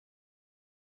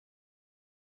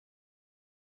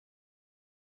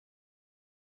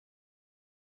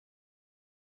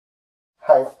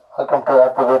Hi, welcome to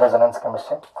RPB Resonance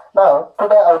Chemistry. Now,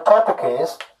 today our topic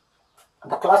is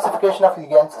the classification of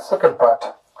ligands, second part.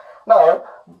 Now,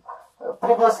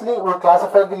 previously we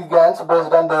classified the ligands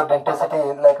based on their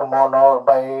density like mono,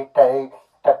 bi, tri,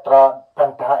 tetra,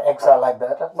 penta, hexa, like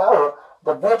that. Now,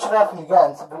 the nature of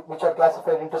ligands which are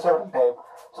classified into several types.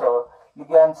 So,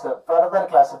 ligands further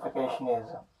classification is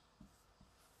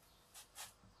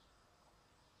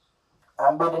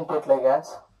ambidentate ligands,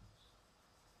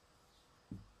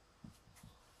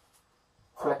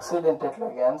 flexidentate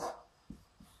ligands,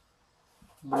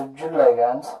 bridge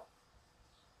ligands,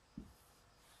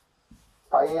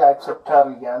 pi acceptor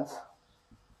ligands.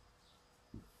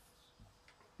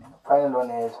 Final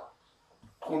one is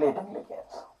chelating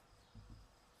ligands.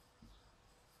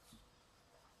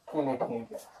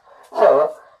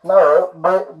 So now,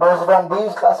 based on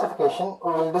these classification,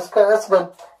 we will discuss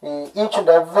each and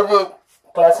every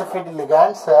classified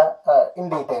ligands in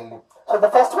detail. So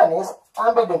the first one is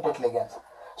ambidentate ligands.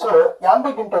 So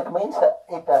ambidentate means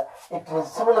it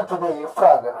is similar to the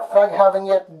frog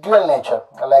having a dual nature,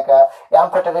 like a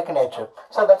amphoteric nature.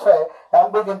 So that's why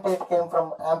ambidentate came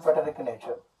from amphoteric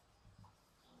nature.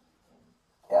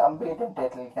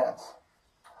 Ambidentate ligands.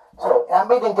 So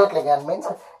ambidentate ligand means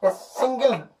a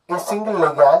single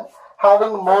ligand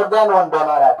having more than one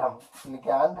donor atom.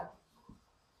 Ligand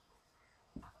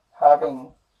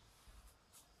having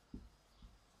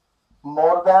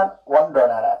more than one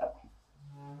donor atom.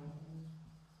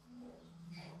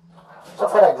 So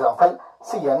for example,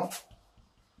 Cn,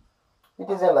 it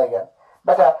is a ligand,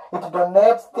 but it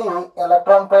donates the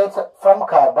electron pairs from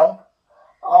carbon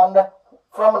and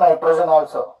from nitrogen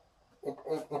also. It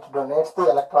donates the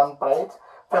electron pairs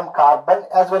from carbon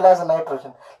as well as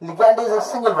nitrogen. Ligand is a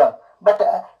single one, but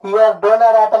here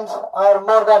donor atoms are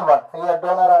more than one. Here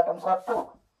donor atoms are two.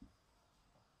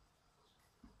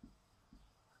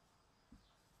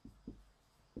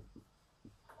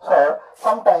 So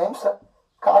sometimes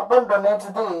carbon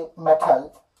donates the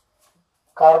metal.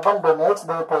 Carbon donates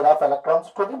the pair of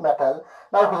electrons to the metal.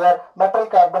 Now here metal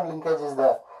carbon linkage is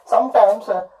there. Sometimes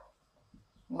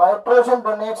nitrogen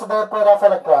donates their pair of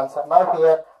electrons. Now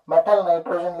here metal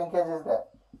nitrogen linkage is there.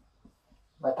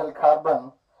 Metal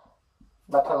carbon,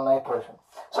 metal nitrogen.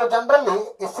 So generally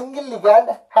a single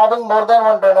ligand having more than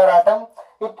one donor atom,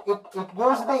 it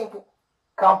gives the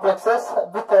complexes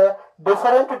with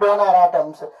different donor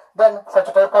atoms. Then such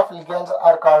type of ligands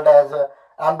are called as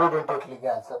ambidentate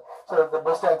ligands. So the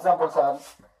best examples are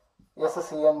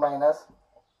SCN minus,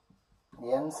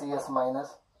 NCS minus,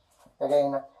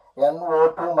 again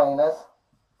NO2 minus,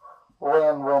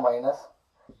 ONO minus.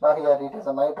 Now here it is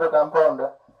a nitro compound,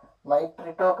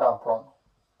 nitrito compound,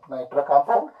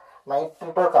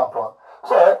 nitrito compound.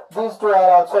 So these two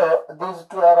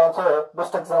are also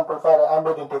best example for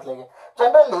ambidentate ligand.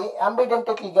 Generally,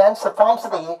 ambidentate ligands forms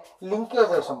the linkage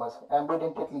isomers.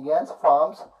 Ambidentate ligands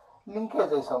forms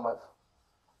linkage isomers.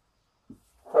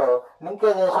 So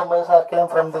linkage isomers are came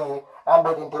from the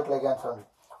ambidentate ligands only.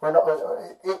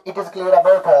 It is clear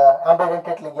about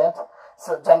ambidentate ligands.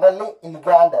 So generally,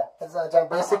 ligand is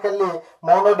basically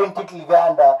monodentate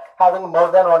ligand having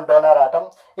more than one donor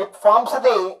atom. It forms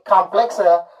the complex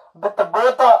with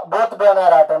both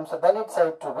donor atoms. Then it's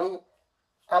said to be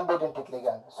ambidentate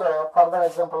ligand. So further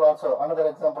example also, another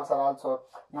examples are also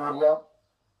urea,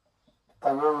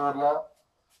 thiourea,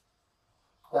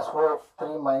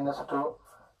 SO3 minus 2,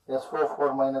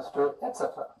 SO4 minus 2,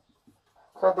 etc.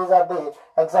 So these are the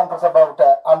examples about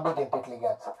ambidentate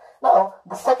ligands. Now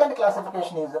the second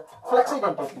classification is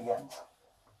flexidentate ligands.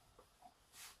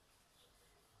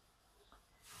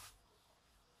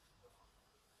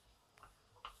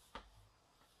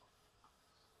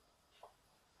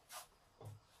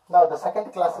 Now the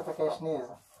second classification is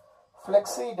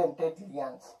flexidentate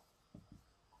ligands.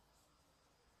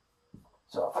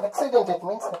 So flexidentate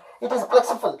means it is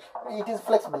flexible. A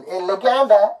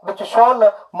ligand which is shown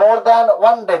more than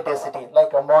one density,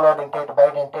 like a monodentate,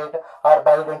 bidentate, or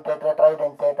bidentate,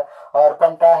 tridentate, or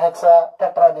penta, hexa,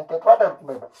 tetradentate, whatever it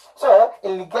may be. So a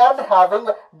ligand having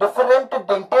different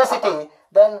density,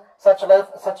 then such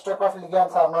type of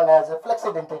ligands are known as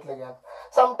flexidentate ligands.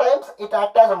 Sometimes it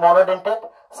acts as a monodentate,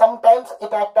 sometimes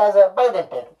it acts as a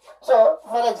bidentate. So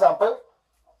for example,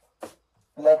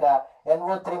 like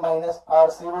NO3 minus or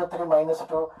CO3 minus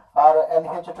 2 or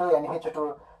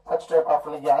NH2, such type of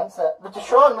ligands which is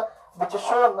shown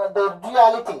their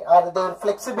duality or their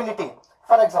flexibility.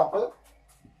 For example,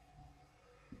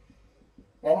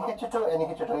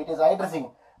 NH2, it is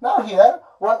hydrazine, Now here,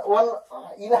 one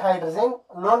in hydrogen,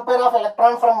 lone pair of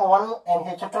electron from one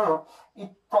NH2, it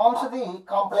forms the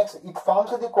complex, it forms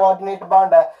the coordinate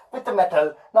bond with the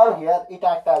metal. Now here it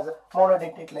acts as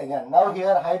monodentate ligand. Now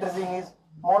here hydrogen is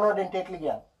monodentate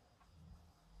ligand.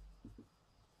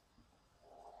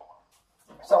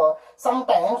 So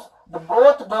sometimes the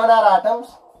both donor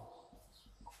atoms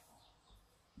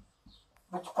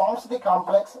which forms the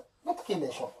complex with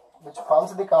chelation.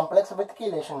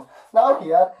 Now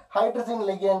here hydrogen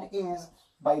ligand is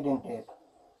bidentate.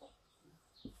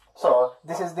 So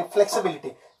this is the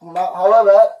flexibility. Now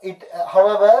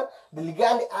however the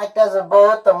ligand act as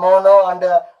both mono and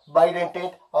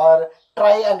bidentate or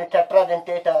tri and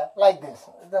tetradentate like this.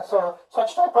 So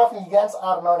such type of ligands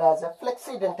are known as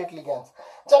flexidentate ligands.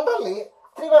 Generally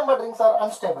 3-membered rings are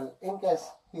unstable. In case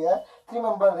here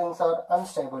 3-membered rings are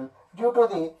unstable due to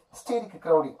the steric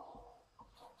crowding.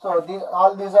 So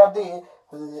all these are the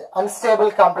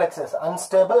unstable complexes.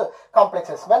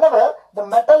 Whenever the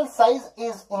metal size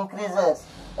is increases,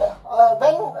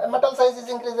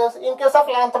 in case of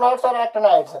lanthanoids or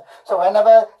actinoids. So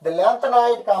whenever the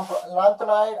lanthanoid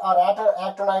or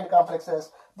actinoid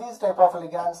complexes, these type of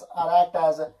ligands are act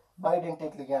as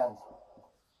bidentate ligands.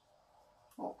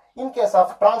 In case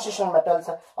of transition metals,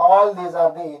 all these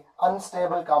are the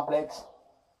unstable complex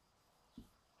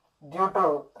due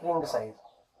to ring size.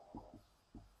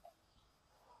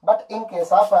 But in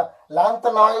case of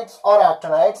lanthanoids or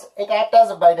actinoids, it acts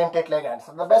as bidentate ligands.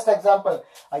 The best example,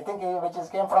 I think,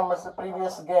 which came from the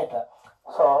previous gate.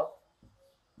 So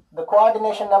the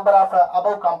coordination number of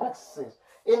above complexes.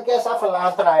 In case of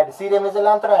lanthanoid, cerium is a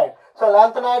lanthanoid. So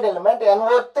lanthanoid element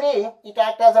NO3, it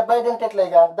acts as a bidentate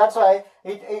ligand. That's why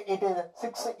it is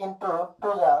 6 into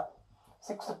 2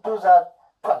 6 2s are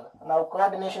 12. Now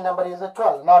coordination number is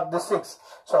 12, not the 6.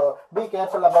 So be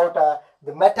careful about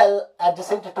the metal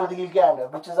adjacent to the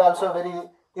ligand, which is also very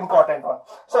important one.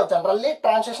 So generally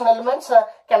transition elements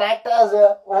can act as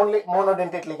only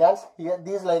monodentate ligands. Here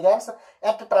these ligands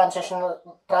at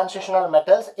transitional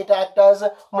metals, it acts as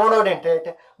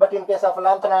monodentate, but in case of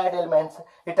lanthanoid elements,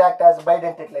 it acts as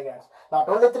bidentate ligands. Not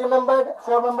only 3-membered,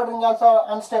 4-membered ring also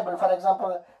unstable. For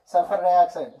example, sulfur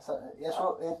dioxide, so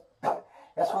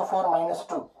SO4 minus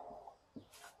 2,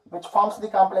 which forms the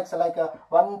complex like a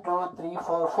 1, 2, 3,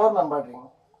 4, 4-membered ring.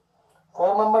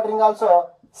 4-membered ring also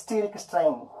steric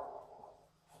strain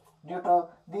due to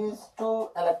these two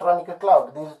electronic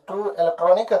cloud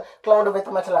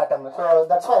with metal atom. So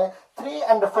that's why 3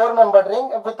 and 4-membered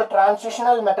ring with the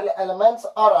transitional metal elements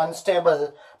are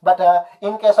unstable. But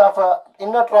in case of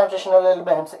inner transitional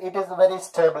elements, it is very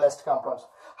stablest compounds.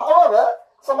 However,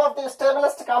 some of the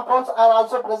stablest compounds are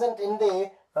also present in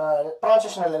the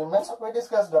transitional elements. We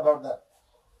discussed about that.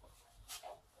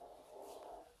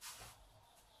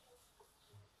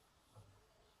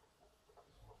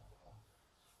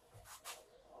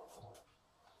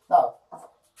 Now,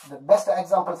 the best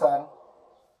examples are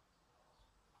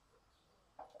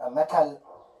a metal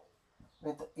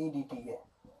with EDTA.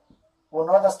 We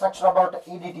know the structure about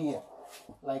EDTA,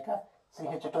 like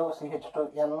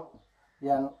CH2,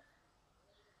 N.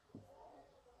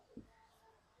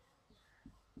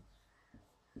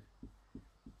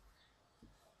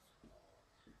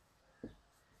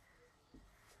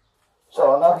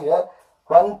 So now here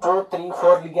 1, 2, 3,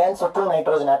 4 ligands, so 2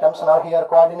 nitrogen atoms. Now here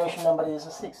coordination number is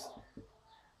 6.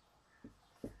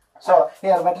 So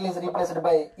here metal is replaced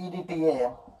by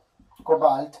EDTA,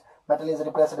 cobalt. Metal is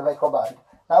replaced by cobalt.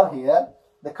 Now here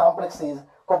the complex is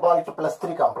cobalt plus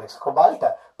 3 complex.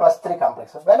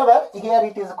 Whenever here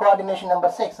it is coordination number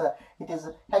 6, it is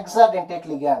hexadentate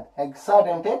ligand.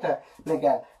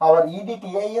 Our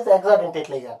EDTA is hexadentate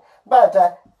ligand. But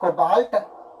cobalt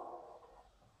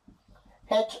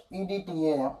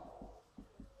HEDTA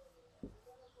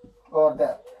over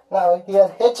there. Now here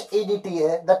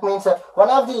HEDTA, that means one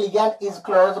of the ligand is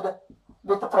closed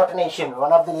with protonation.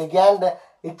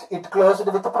 It closed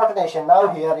with protonation. Now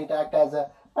here it acts as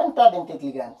a pentadentate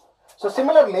ligand. So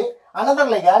similarly, another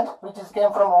ligand which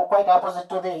came from quite opposite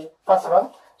to the first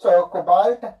one. So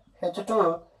cobalt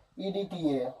H2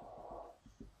 EDTA,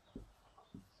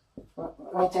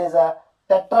 which is a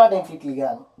tetradentate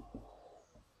ligand.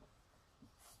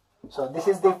 So this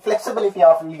is the flexibility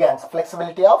of ligands.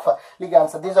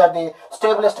 These are the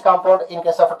stablest compound in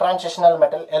case of transitional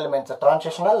metal elements.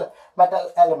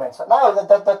 Now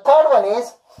the third one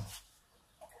is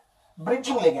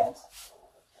bridging ligands.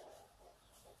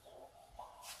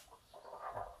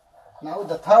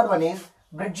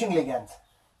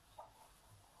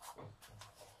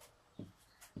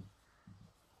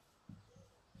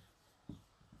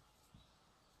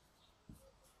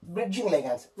 Bridging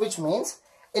ligands, which means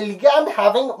a ligand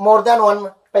having more than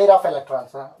one pair of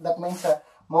electrons. That means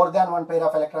more than one pair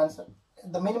of electrons.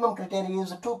 The minimum criteria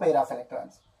is 2 pair of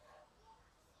electrons.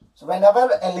 So whenever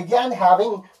a ligand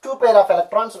having 2 pair of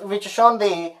electrons, which shown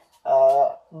the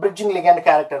bridging ligand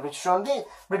character,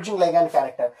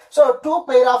 So 2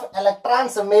 pair of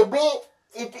electrons may be,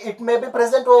 it may be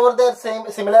present over their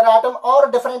similar atom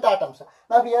or different atoms.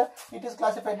 Now here it is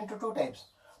classified into 2 types.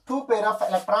 2 pair of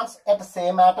electrons at the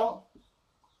same atom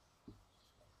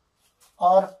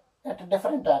or at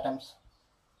different atoms.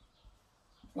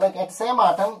 Like at same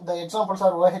atom, the examples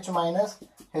are OH minus,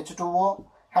 H2O,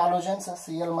 halogens,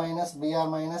 Cl minus, Br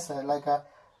minus, like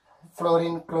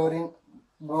fluorine, chlorine,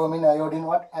 bromine, iodine,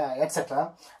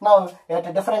 etc. Now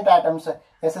at different atoms,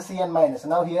 SCN minus.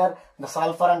 Now here the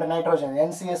sulfur and nitrogen,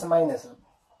 NCS minus.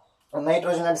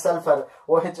 Nitrogen and sulfur,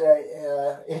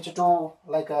 H2,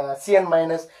 like Cn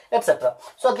minus, etc.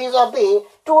 So these are the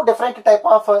 2 different type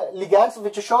of ligands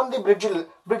which shown the bridged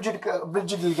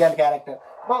ligand character.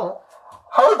 Now,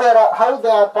 how they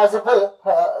are possible?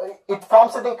 It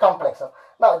forms the complex.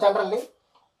 Now, generally,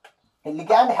 a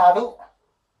ligand having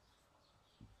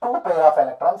 2 pair of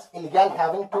electrons.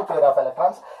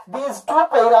 These 2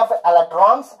 pair of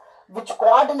electrons, which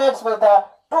coordinates with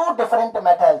 2 different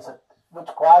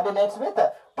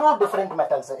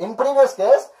metals. In previous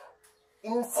case,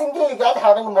 in single ligand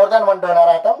having more than one donor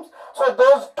atoms, so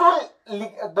those two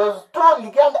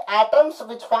ligand atoms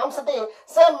which forms the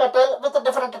same metal with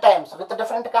different times, with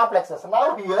different complexes.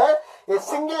 Now here a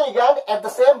single ligand at the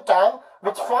same time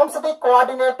which forms the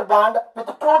coordinate bond with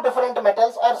 2 different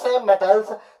metals or same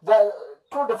metals. The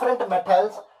 2 different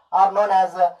metals are known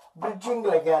as bridging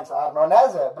ligands.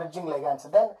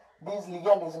 Then this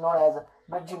ligand is known as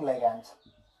bridging ligands.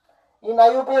 In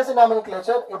IUPAC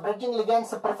nomenclature, a bridging ligand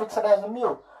is prefixed as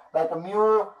mu, like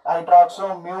mu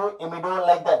hydroxo, mu imidone,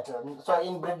 like that. So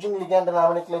in bridging ligand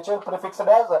nomenclature, prefixed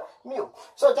as mu.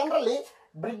 So generally,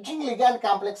 bridging ligand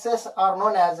complexes are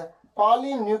known as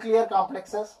polynuclear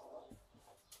complexes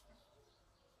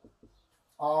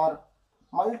or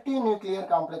multinuclear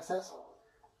complexes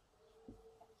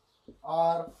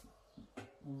or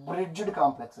bridged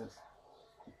complexes.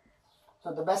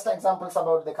 So the best examples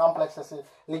about the complexes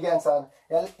ligands are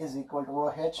L is equal to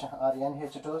OH or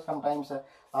NH2, sometimes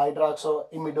hydroxo,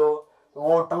 imido,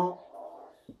 O2,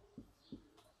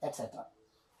 etc.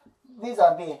 These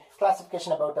are the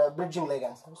classification about bridging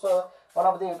ligands. So one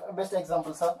of the best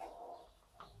examples are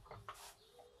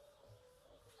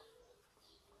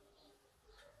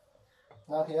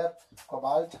now here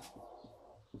cobalt,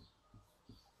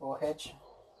 OH,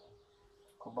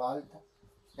 cobalt,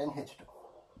 NH2.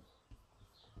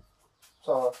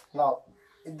 So now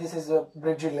this is a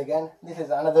bridge ligand, this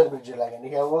is another bridge ligand.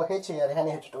 Here OH, here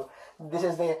NH2. This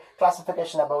is the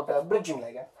classification about bridging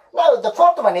ligand. Now the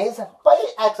fourth one is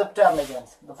pi acceptor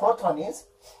ligands.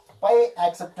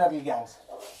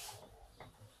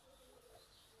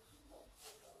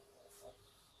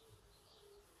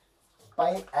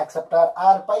 Pi acceptor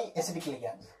or pi acidic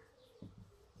ligands.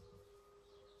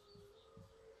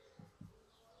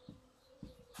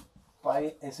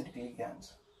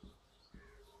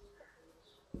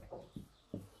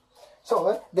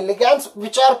 So the ligands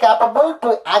which are capable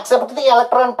to accept the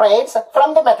electron pairs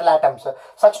from the metal atoms.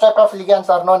 Such type of ligands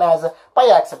are known as pi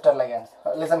acceptor ligands.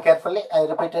 Listen carefully, I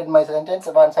repeated my sentence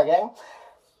once again.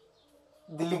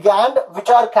 The ligand which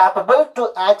are capable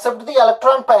to accept the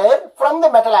electron pair from the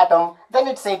metal atom, then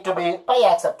it's said to be pi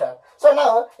acceptor. So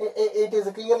now it is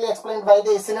clearly explained by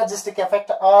the synergistic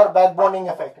effect or backbonding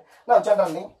effect. Now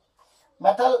generally,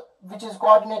 metal which is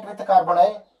coordinate with the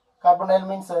carbonyl. Carbonyl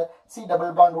means C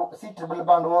triple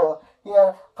bond O.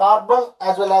 Here carbon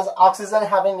as well as oxygen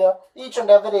having each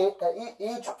lone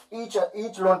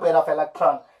pair of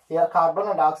electron. Here carbon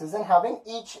and oxygen having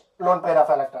each lone pair of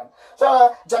electron.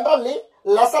 So generally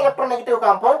less electronegative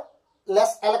compound,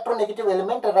 less electronegative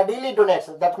element readily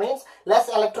donates. That means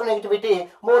less electronegativity,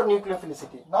 more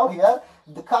nucleophilicity. Now here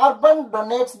the carbon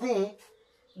donates the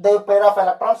pair of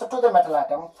electrons to the metal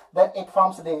atom, then it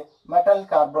forms the metal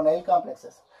carbonyl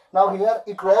complexes. Now here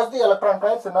it lost the electron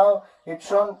pairs, so now it's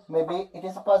shown maybe it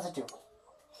is positive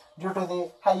due to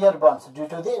the higher bonds.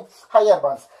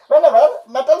 Whenever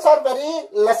metals are very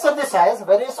lesser the size,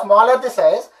 very smaller the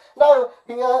size, now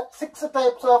here 6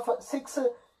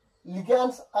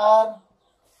 ligands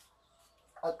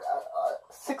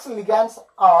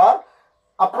are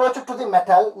approach to the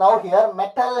metal. Now here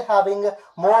metal having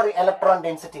more electron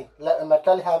density.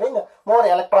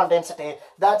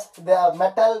 That's the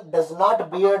metal does not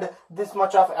bear this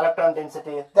much of electron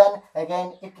density. Then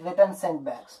again it returns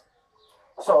sendbacks.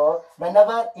 So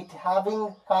whenever it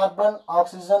having carbon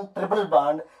oxygen triple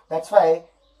bond, that's why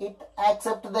it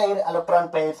accepts their electron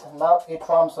pairs. Now it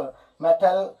forms a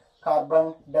metal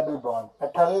carbon double bond.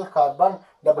 Metal carbon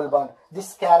double bond.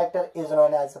 This character is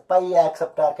known as pi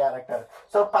acceptor character.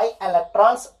 So pi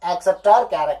electrons acceptor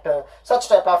character. Such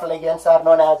type of ligands are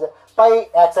known as pi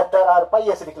acceptor or pi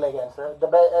acidic ligands.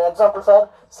 The examples are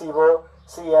CO,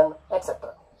 CN,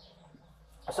 etc.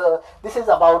 So this is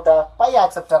about pi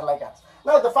acceptor ligands.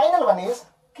 Now the final one is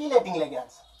chelating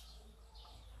ligands.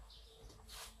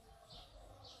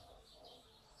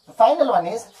 The final one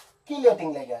is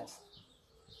chelating ligands.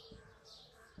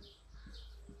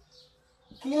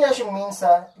 Chelation means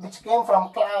which came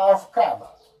from claw of crab.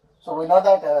 So we know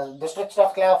that the structure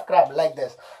of claw of crab like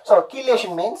this. So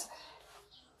chelation means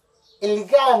a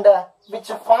ligand which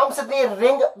forms the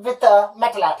ring with a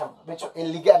metal atom.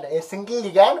 A single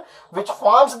ligand which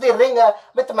forms the ring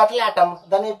with metal atom,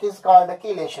 then it is called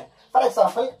chelation. For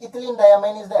example, ethylene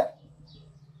diamine is there.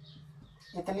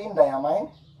 Ethylene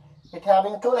diamine, it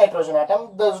having two nitrogen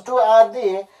atoms. Those two are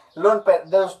the lone pair.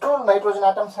 Those two nitrogen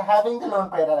atoms having the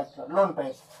lone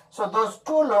pairs. So those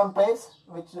two lone pairs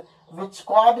which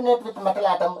coordinate with metal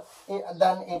atom,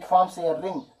 then it forms a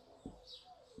ring.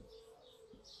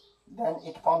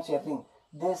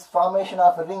 This formation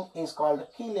of a ring is called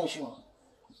chelation.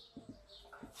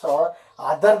 So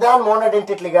other than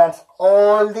monodentate ligands,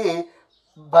 all the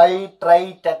bi,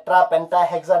 tri, tetra, penta,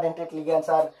 hexadentate ligands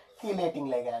are chelating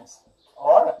ligands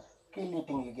or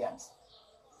chelating ligands.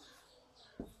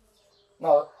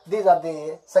 Now these are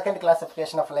the second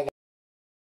classification of ligands.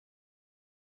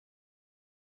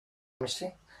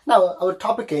 Now our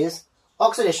topic is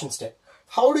oxidation state.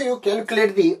 How do you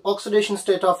calculate the oxidation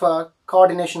state of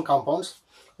coordination compounds?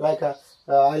 Like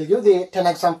I'll give the 10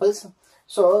 examples.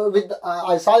 So with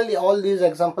I solve all these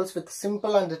examples with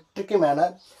simple and tricky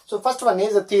manner. So first one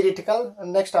is a theoretical,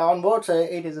 and next onwards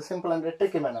it is a simple and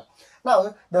tricky manner.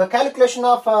 Now the calculation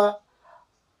of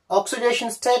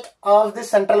oxidation state of the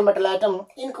central metal atom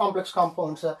in complex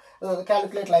compounds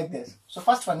calculate like this. So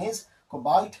first one is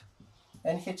cobalt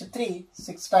NH3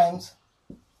 6 times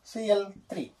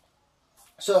Cl3.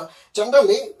 So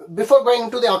generally, before going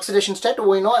into the oxidation state,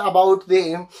 we know about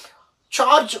the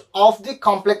charge of the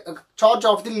complex, charge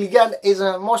of the ligand is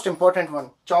a most important one.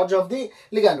 Charge of the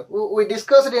ligand. We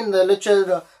discussed it in the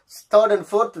lecture 3rd and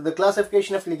 4th, the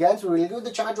classification of ligands. We will give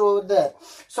the charge over there.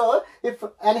 So if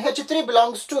NH3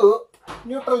 belongs to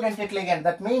neutral dentate ligand,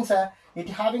 that means it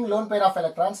having lone pair of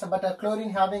electrons, but chlorine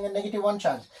having a -1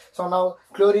 charge. So now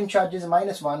chlorine charge is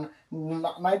 -1,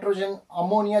 nitrogen,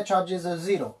 ammonia charge is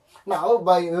 0. Now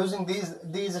by using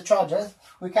these charges,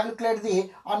 we calculate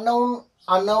the unknown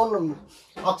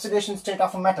oxidation state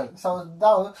of a metal. So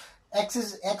now X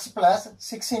is X plus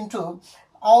 6 into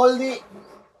all the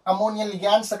ammonia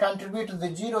ligands contribute to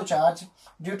the 0 charge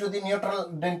due to the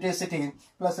neutral denticity,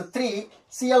 plus 3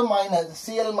 Cl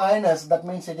minus, that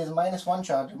means it is -1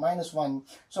 charge, -1.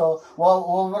 So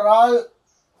overall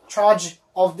charge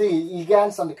of the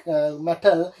ligands on the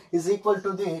metal is equal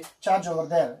to the charge over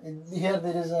there. Here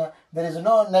there is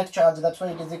no net charge, that's why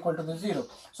it is equal to the 0.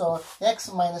 So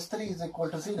X minus 3 is equal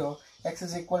to 0, X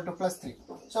is equal to plus 3.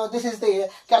 So this is the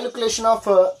calculation of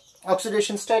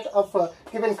oxidation state of a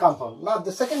given compound. Now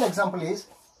the second example is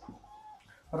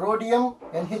rhodium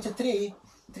NH3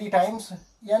 3 times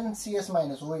NCS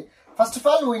minus. First of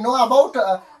all, we know about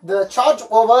the charge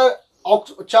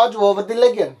over the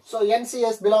ligand. So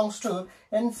NCS belongs to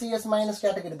NCS minus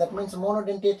category. That means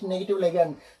monodentate negative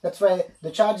ligand. That's why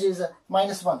the charge is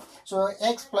 -1. So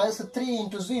X plus 3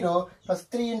 into 0 plus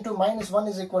 3 into -1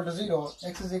 is equal to 0.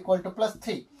 X is equal to plus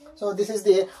 3. So this is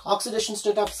the oxidation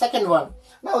state of second one.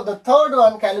 Now the third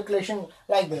one calculation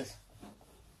like this.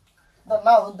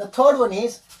 Now the third one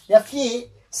is Fe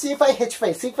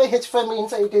C5H5. C5H5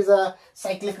 means it is a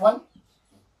cyclic one.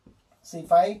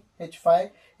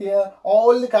 C5H5. Here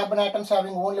all the carbon atoms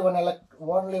having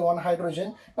only one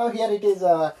hydrogen. Now here it is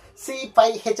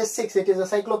C5H6. It is a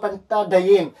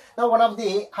cyclopentadiene. Now one of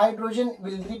the hydrogen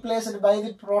will replace it by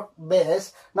the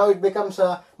base. Now it becomes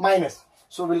a minus.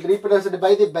 So we'll replace it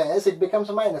by the base. It becomes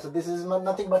a minus. This is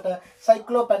nothing but a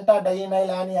cyclopentadienyl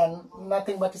anion,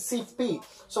 nothing but Cp.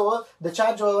 So the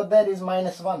charge over there is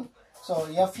 -1. So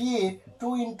Fe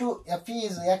 2 into Fe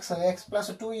is X plus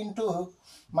 2 into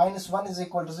 -1 is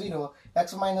equal to 0.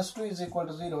 X minus 2 is equal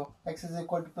to 0. X is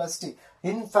equal to plus T.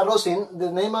 In ferrocene,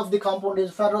 the name of the compound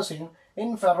is ferrocene.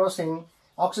 In ferrocene,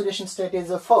 oxidation state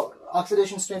is 4.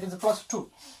 Oxidation state is plus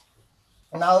 2.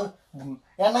 Now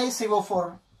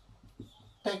NiCO4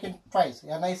 taken twice,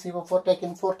 NiCO4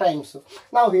 taken 4 times.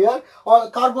 Now here all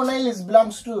carbonyl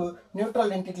belongs to neutral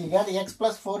dentate ligand. X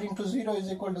plus 4 into 0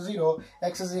 is equal to 0,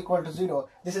 X is equal to 0.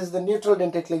 This is the neutral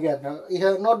dentate ligand.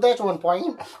 Here note that one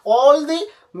point. All the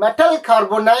metal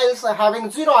carbonyls are having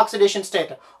 0 oxidation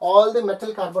state. All the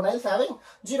metal carbonyls having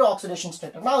 0 oxidation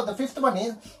state. Now the fifth one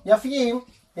is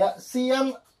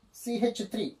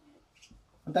FeCnCH3.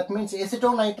 That means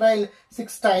acetonitrile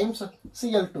 6 times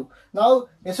Cl2. Now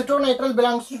acetonitrile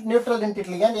belongs to neutral dentate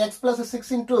ligand. X plus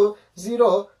 6 into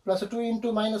 0 plus 2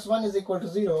 into minus 1 is equal to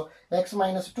 0. X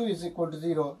minus 2 is equal to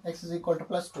 0. X is equal to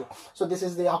plus 2. So this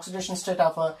is the oxidation state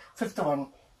of fifth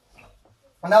one.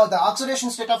 Now the oxidation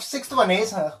state of sixth one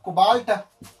is cobalt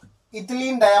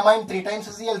ethylene diamine 3 times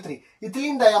Cl3.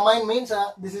 Ethylene diamine means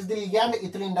this is the ligand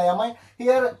ethylene diamine.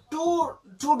 Here two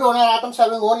donor atoms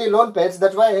having only lone pairs.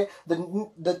 That's why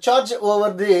the charge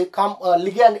over the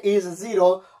ligand is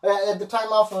 0 at the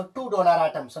time of 2 donor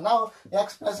atoms. So now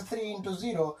X plus 3 into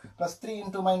 0 plus 3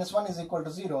 into minus 1 is equal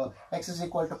to 0. X is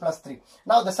equal to plus 3.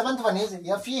 Now the seventh one is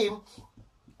Fe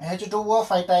H2O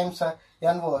 5 times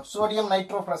NO, sodium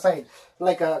nitroprusside,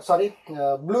 like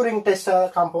blue ring test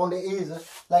compound is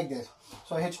like this.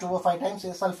 So H2O 5 times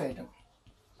is sulfate.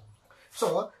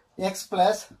 So X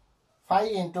plus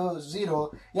 5 into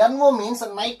 0. NO means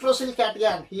nitrosyl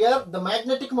cation. Here the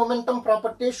magnetic momentum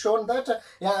property is shown that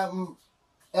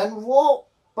NO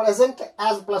present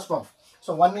as plus 1.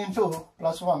 So 1 into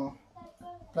plus 1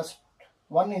 plus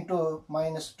 1 into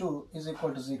minus 2 is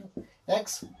equal to 0.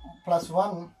 X plus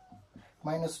 1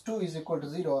 minus 2 is equal to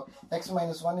 0. X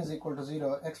minus 1 is equal to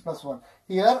 0. X plus 1.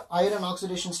 Here iron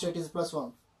oxidation state is plus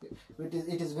 1.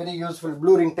 It is very useful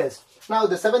blue ring test. Now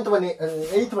the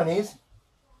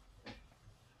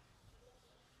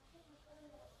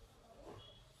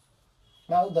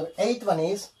eighth one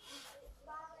is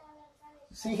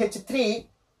CH3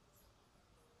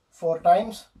 4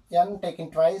 times N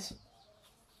taken twice.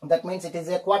 That means it is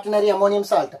a quaternary ammonium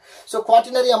salt. So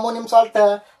quaternary ammonium salt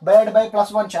paired by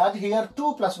plus 1 charge. Here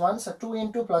 2 plus 1, so 2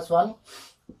 into plus 1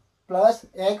 plus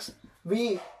X.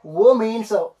 O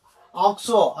means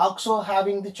oxo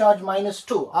having the charge minus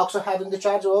 2. Oxo having the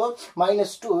charge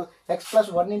minus 2. X plus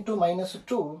 1 into minus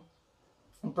 2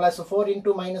 plus 4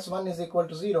 into minus 1 is equal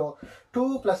to 0.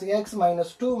 2 plus X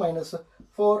minus 2 minus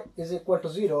 4 is equal to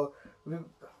 0.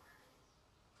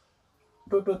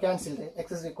 2 cancelled.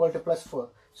 X is equal to plus 4.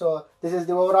 So this is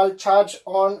the overall charge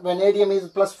on vanadium is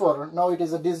plus 4. Now it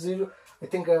is a D0, I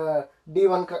think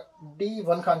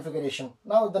D1 configuration.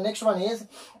 Now the next one is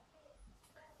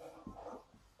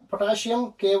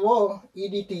potassium KO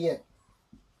EDTA.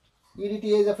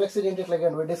 EDTA is a flexidentate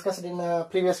ligand. We discussed in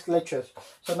previous lectures.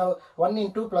 So now 1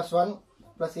 into plus 1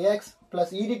 plus X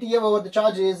plus EDTA over the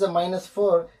charge is minus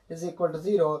 4 is equal to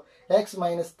 0. X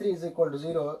minus 3 is equal to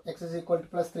 0. X is equal to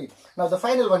plus 3. Now the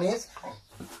final one is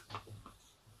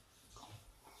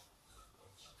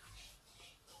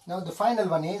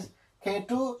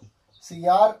K2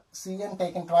 Cr Cn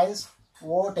taken twice,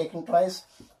 O taken twice,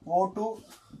 O2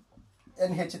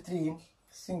 NH3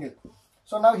 single.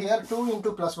 So now here 2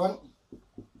 into plus 1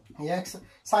 X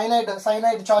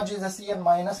cyanide charge is a Cn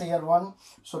minus here 1.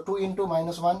 So 2 into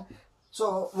minus 1.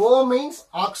 So O means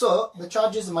oxo, the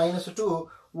charge is minus 2.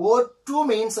 O2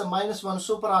 means minus 1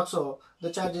 superoxo,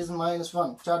 the charge is minus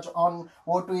 1. Charge on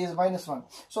O2 is minus 1.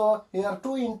 So here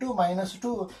 2 into minus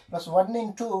 2 plus 1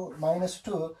 into minus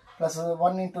 2 plus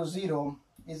 1 into 0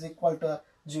 is equal to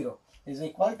 0.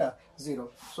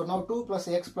 So now 2 plus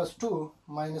X plus 2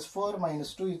 minus 4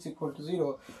 minus 2 is equal to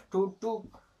 0.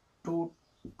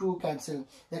 2 cancel.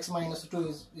 X minus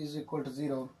 2 is equal to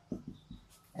 0.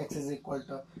 X is equal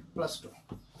to plus 2.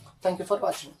 Thank you for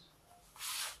watching.